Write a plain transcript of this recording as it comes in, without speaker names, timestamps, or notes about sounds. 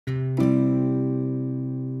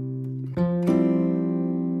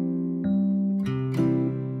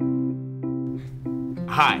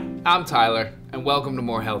Hi, I'm Tyler, and welcome to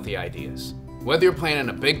More Healthy Ideas. Whether you're planning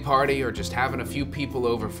a big party or just having a few people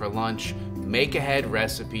over for lunch, make-ahead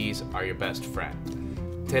recipes are your best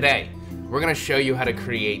friend. Today, we're going to show you how to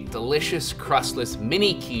create delicious crustless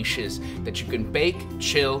mini quiches that you can bake,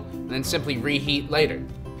 chill, and then simply reheat later.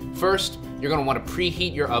 First, you're going to want to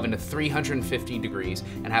preheat your oven to 350 degrees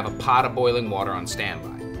and have a pot of boiling water on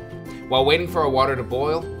standby. While waiting for our water to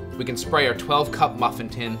boil, we can spray our 12-cup muffin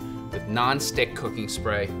tin with non-stick cooking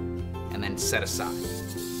spray and then set aside.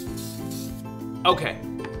 Okay,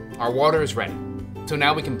 our water is ready. So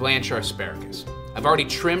now we can blanch our asparagus. I've already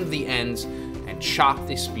trimmed the ends and chopped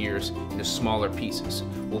the spears into smaller pieces.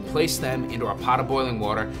 We'll place them into our pot of boiling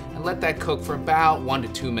water and let that cook for about 1 to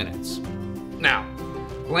 2 minutes. Now,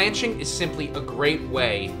 blanching is simply a great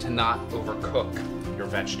way to not overcook your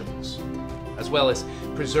vegetables, as well as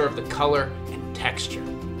preserve the color and texture.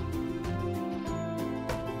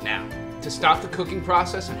 Now, to stop the cooking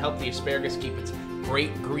process and help the asparagus keep its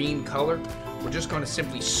great green color, we're just going to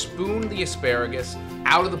simply spoon the asparagus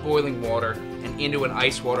out of the boiling water and into an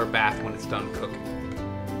ice water bath when it's done cooking.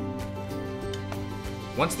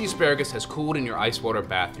 Once the asparagus has cooled in your ice water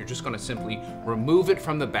bath, you're just going to simply remove it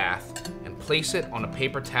from the bath and place it on a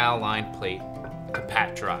paper towel lined plate to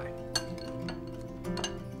pat dry.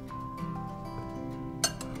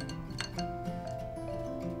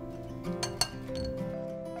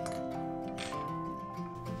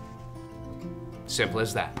 Simple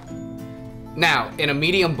as that. Now, in a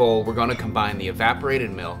medium bowl, we're going to combine the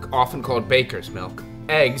evaporated milk, often called baker's milk,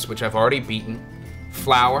 eggs, which I've already beaten,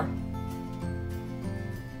 flour,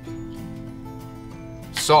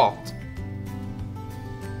 salt,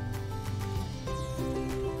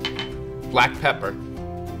 black pepper,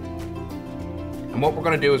 and what we're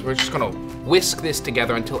going to do is we're just going to whisk this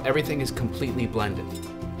together until everything is completely blended.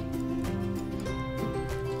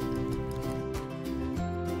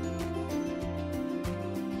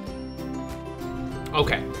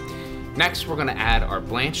 Okay, next we're going to add our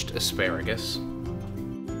blanched asparagus,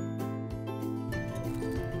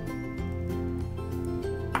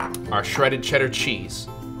 our shredded cheddar cheese,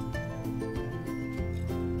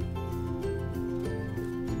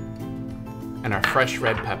 and our fresh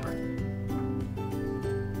red pepper.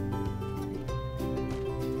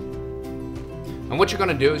 And what you're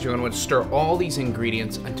going to do is you're going to stir all these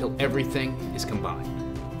ingredients until everything is combined.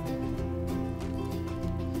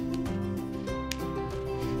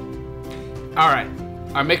 Alright,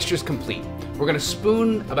 our mixture's complete. We're going to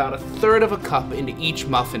spoon about 1/3 of a cup into each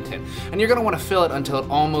muffin tin, and you're going to want to fill it until it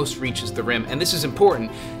almost reaches the rim, and this is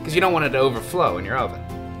important because you don't want it to overflow in your oven.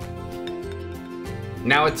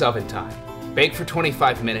 Now it's oven time. Bake for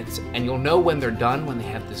 25 minutes, and you'll know when they're done when they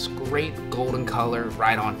have this great golden color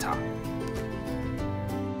right on top.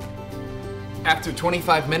 After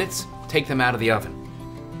 25 minutes, take them out of the oven.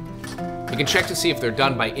 You can check to see if they're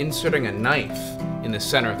done by inserting a knife in the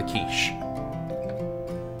center of the quiche.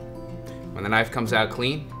 When the knife comes out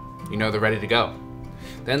clean, you know they're ready to go.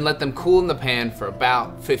 Then let them cool in the pan for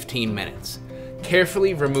about 15 minutes.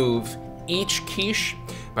 Carefully remove each quiche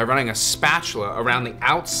by running a spatula around the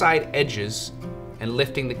outside edges and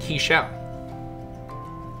lifting the quiche out.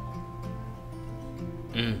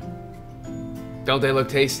 Don't they look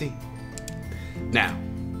tasty? Now,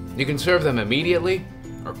 you can serve them immediately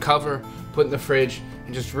or cover, put in the fridge,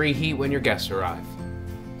 and just reheat when your guests arrive.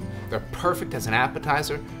 They're perfect as an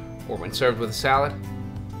appetizer, or when served with a salad,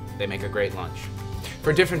 they make a great lunch.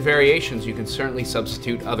 For different variations, you can certainly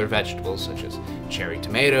substitute other vegetables such as cherry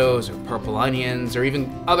tomatoes or purple onions or even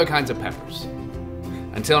other kinds of peppers.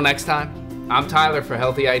 Until next time, I'm Tyler for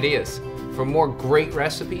Healthy Ideas. For more great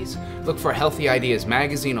recipes, look for Healthy Ideas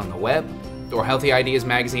magazine on the web or Healthy Ideas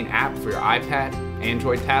magazine app for your iPad,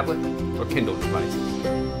 Android tablet, or Kindle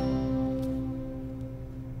devices.